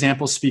this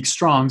example speaks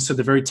strong. So at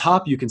the very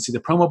top, you can see the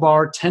promo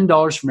bar,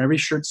 $10 from every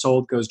shirt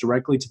sold goes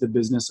directly to the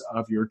business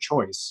of your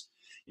choice.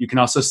 You can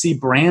also see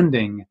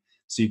branding.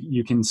 So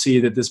you can see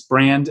that this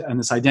brand and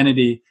this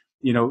identity,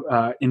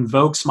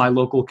 invokes my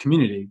local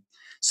community.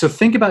 So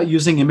think about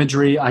using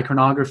imagery,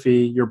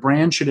 iconography. Your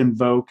brand should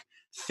invoke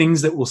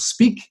things that will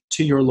speak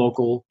to your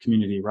local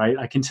community, right?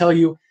 I can tell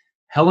you,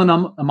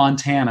 Helena,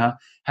 Montana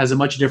has a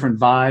much different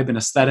vibe and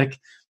aesthetic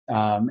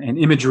and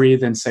imagery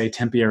than, say,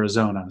 Tempe,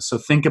 Arizona. So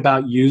think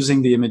about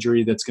using the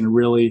imagery that's going to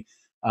really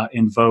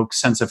invoke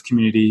sense of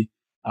community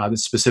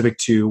that's specific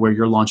to where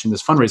you're launching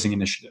this fundraising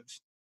initiative.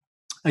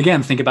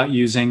 Again, think about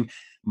using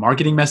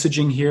marketing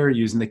messaging here,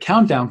 using the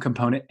countdown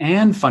component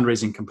and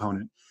fundraising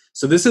component.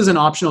 So this is an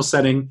optional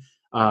setting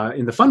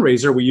in the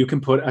fundraiser where you can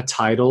put a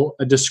title,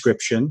 a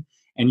description,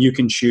 and you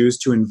can choose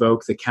to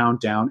invoke the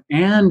countdown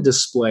and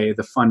display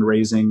the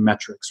fundraising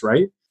metrics,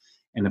 right?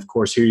 And of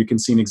course, here you can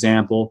see an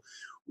example.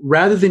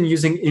 Rather than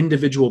using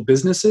individual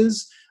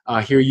businesses,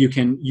 here you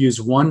can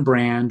use one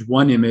brand,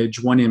 one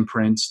image, one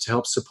imprint to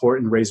help support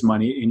and raise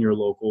money in your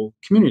local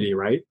community,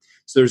 right?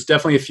 So there's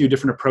definitely a few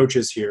different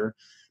approaches here.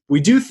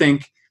 We do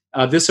think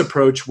this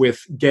approach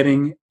with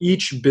getting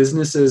each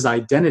business's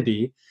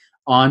identity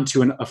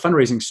onto a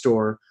fundraising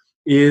store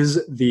is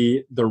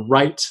the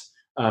right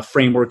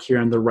framework here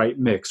and the right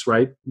mix,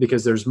 right?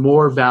 Because there's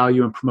more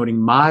value in promoting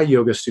my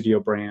yoga studio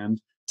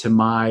brand to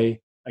my,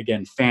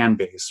 again, fan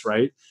base,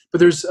 right? But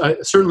there's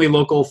certainly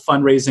local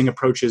fundraising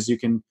approaches you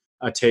can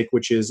take,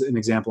 which is an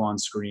example on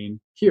screen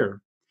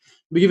here.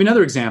 Let me give you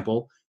another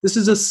example. This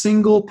is a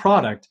single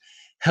product.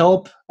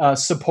 Help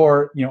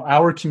support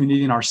our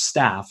community and our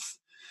staff.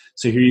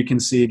 So here you can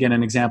see, again,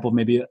 an example of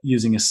maybe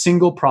using a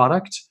single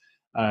product,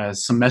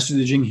 some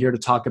messaging here to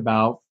talk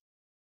about,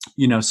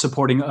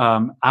 supporting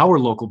our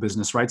local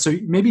business, right? So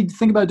maybe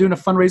think about doing a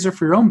fundraiser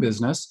for your own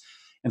business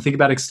and think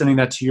about extending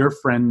that to your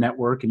friend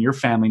network and your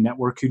family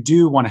network who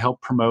do want to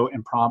help promote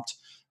and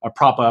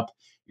prop up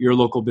your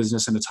local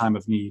business in a time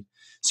of need.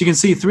 So you can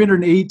see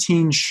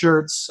 318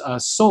 shirts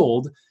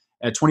sold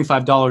at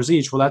 $25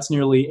 each. Well, that's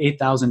nearly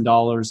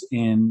 $8,000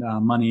 in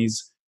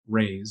monies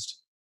raised.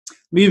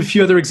 We have a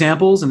few other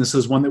examples, and this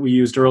is one that we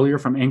used earlier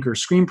from Anchor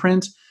Screen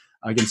Print,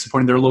 again,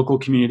 supporting their local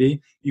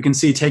community. You can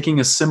see taking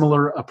a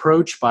similar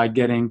approach by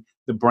getting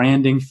the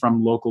branding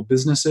from local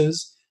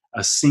businesses,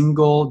 a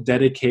single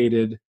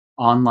dedicated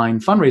online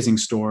fundraising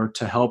store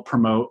to help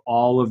promote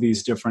all of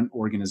these different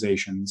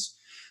organizations.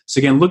 So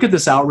again, look at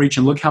this outreach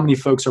and look how many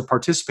folks are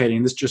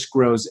participating. This just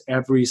grows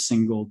every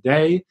single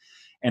day.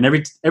 And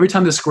every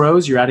time this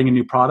grows, you're adding a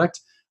new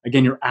product.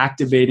 Again, you're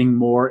activating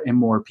more and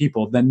more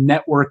people. The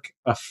network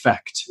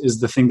effect is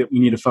the thing that we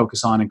need to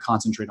focus on and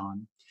concentrate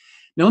on.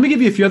 Now, let me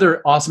give you a few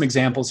other awesome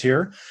examples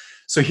here.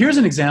 So here's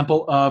an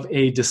example of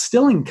a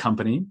distilling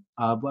company,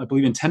 I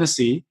believe in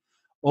Tennessee,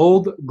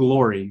 Old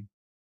Glory.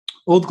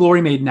 Old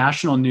Glory made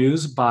national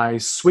news by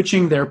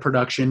switching their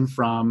production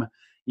from,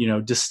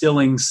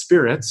 distilling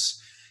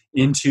spirits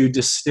into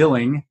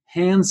distilling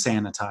hand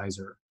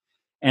sanitizer.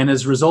 And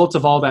as a result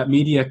of all that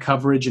media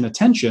coverage and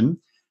attention,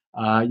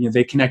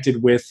 they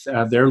connected with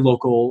their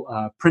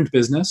local print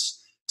business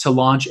to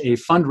launch a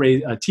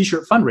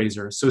t-shirt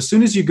fundraiser. So as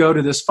soon as you go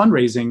to this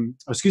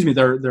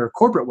their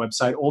corporate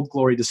website, Old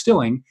Glory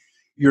Distilling,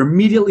 you're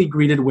immediately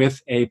greeted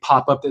with a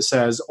pop-up that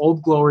says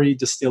Old Glory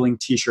Distilling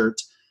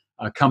t-shirt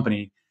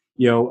company.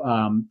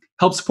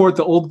 Help support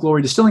the Old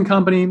Glory Distilling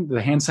Company,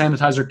 the hand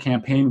sanitizer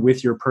campaign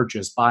with your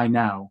purchase. Buy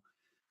now.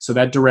 So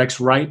that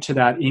directs right to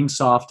that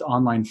InkSoft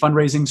online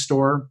fundraising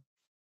store.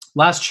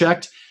 Last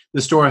checked,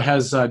 the store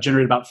has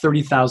generated about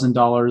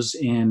 $30,000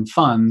 in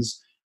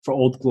funds for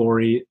Old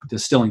Glory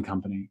Distilling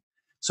Company.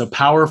 So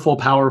powerful,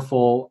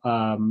 powerful,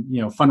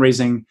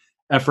 fundraising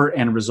effort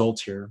and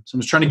results here. So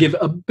I'm just trying to give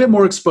a bit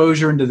more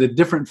exposure into the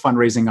different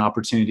fundraising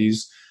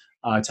opportunities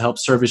to help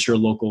service your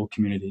local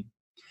community.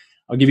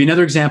 I'll give you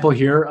another example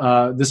here.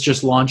 This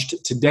just launched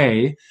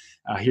today.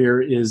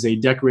 Here is a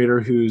decorator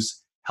who's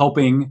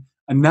helping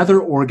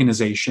another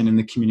organization in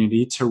the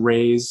community to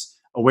raise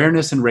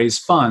awareness and raise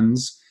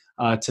funds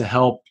to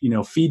help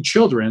feed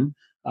children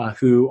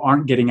who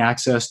aren't getting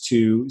access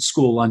to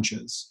school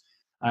lunches.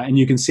 And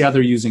you can see how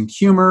they're using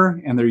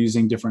humor and they're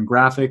using different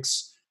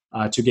graphics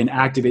to again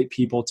activate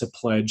people to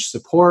pledge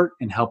support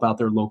and help out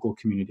their local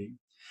community.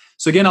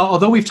 So again,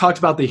 although we've talked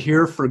about the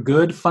Here for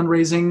Good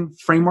fundraising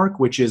framework,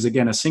 which is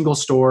again a single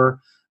store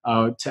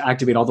to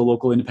activate all the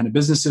local independent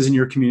businesses in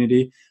your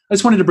community, I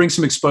just wanted to bring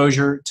some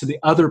exposure to the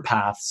other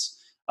paths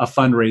of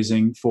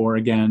fundraising for,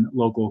 again,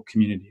 local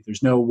community.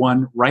 There's no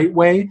one right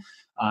way.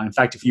 In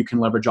fact, if you can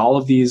leverage all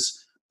of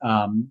these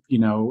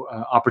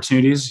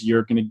opportunities,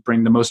 you're going to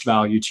bring the most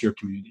value to your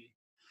community.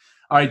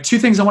 All right, two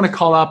things I want to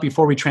call out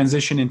before we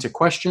transition into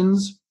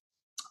questions.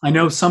 I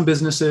know some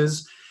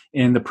businesses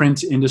in the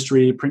print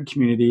industry, print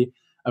community,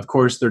 of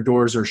course, their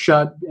doors are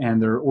shut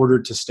and they're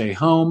ordered to stay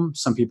home.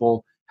 Some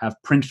people have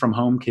print from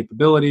home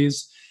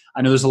capabilities.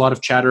 I know there's a lot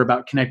of chatter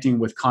about connecting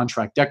with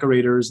contract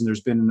decorators, and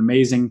there's been an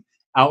amazing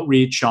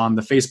outreach on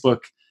the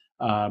Facebook,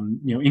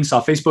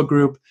 InkSoft Facebook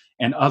group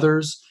and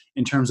others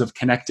in terms of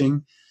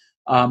connecting.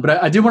 But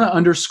I did want to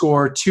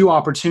underscore two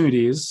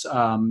opportunities,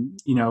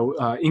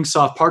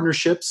 InkSoft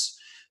partnerships.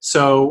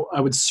 So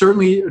I would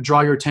certainly draw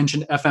your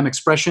attention to FM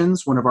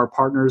Expressions, one of our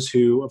partners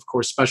who, of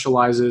course,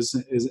 specializes,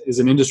 is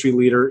an industry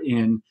leader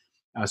in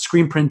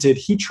screen printed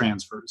heat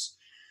transfers.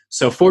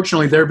 So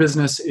fortunately, their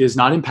business is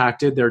not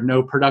impacted. There are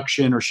no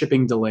production or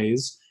shipping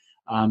delays.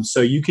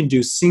 So you can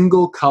do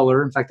single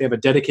color. In fact, they have a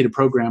dedicated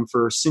program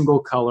for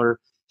single color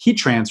heat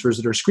transfers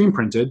that are screen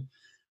printed,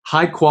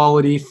 high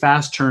quality,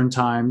 fast turn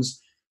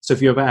times. So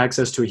if you have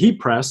access to a heat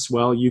press,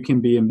 well, you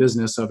can be in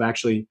business of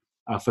actually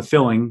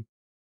fulfilling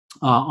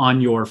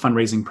on your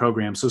fundraising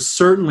program. So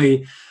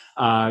certainly,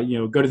 go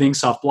to the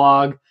InkSoft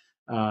blog,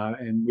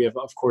 and we have,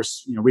 of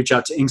course, reach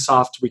out to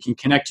InkSoft. We can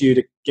connect you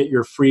to get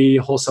your free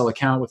wholesale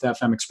account with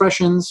FM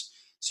Expressions,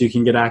 so you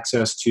can get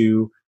access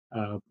to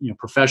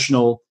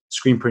professional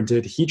screen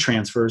printed heat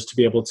transfers to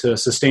be able to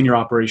sustain your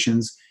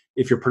operations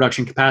if your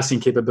production capacity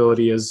and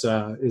capability is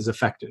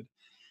affected.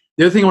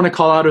 The other thing I want to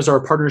call out is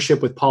our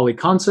partnership with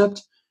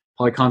Polyconcept.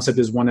 Polyconcept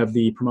is one of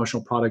the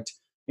promotional product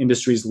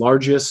industry's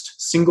largest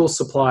single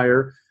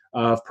supplier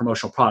of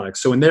promotional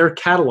products. So in their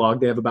catalog,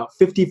 they have about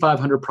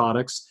 5,500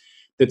 products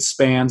that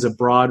spans a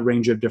broad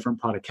range of different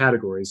product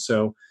categories.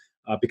 So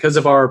because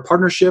of our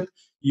partnership,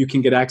 you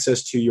can get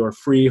access to your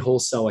free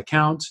wholesale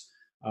account.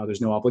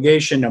 There's no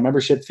obligation, no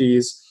membership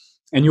fees.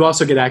 And you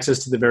also get access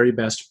to the very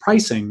best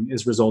pricing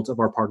as a result of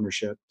our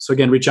partnership. So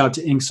again, reach out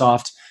to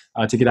InkSoft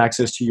to get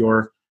access to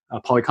your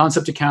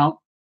Polyconcept account.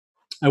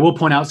 I will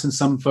point out, since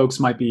some folks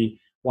might be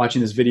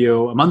watching this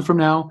video a month from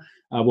now,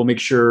 we'll make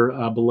sure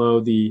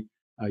below the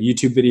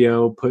YouTube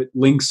video, put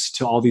links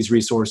to all these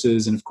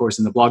resources. And of course,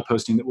 in the blog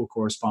posting that will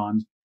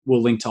correspond,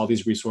 we'll link to all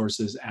these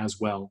resources as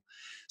well.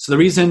 So the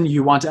reason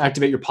you want to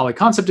activate your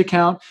Polyconcept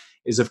account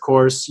is, of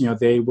course,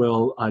 they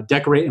will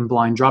decorate and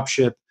blind drop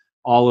ship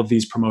all of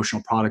these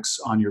promotional products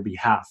on your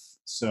behalf.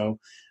 So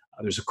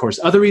there's, of course,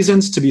 other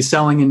reasons to be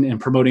selling and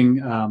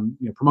promoting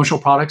promotional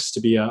products, to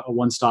be a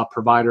one-stop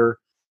provider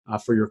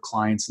for your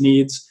clients'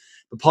 needs.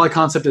 But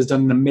Polyconcept has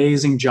done an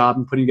amazing job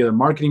in putting together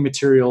marketing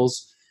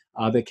materials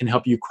that can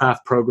help you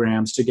craft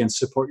programs to, again,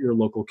 support your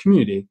local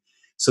community.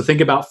 So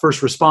think about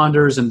first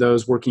responders and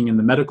those working in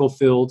the medical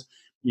field.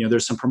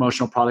 There's some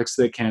promotional products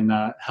that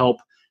can help,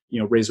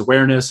 raise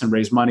awareness and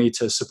raise money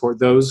to support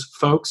those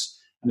folks.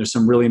 And there's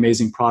some really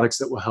amazing products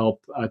that will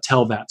help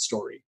tell that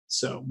story.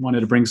 So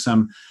wanted to bring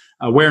some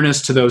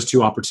awareness to those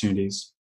two opportunities.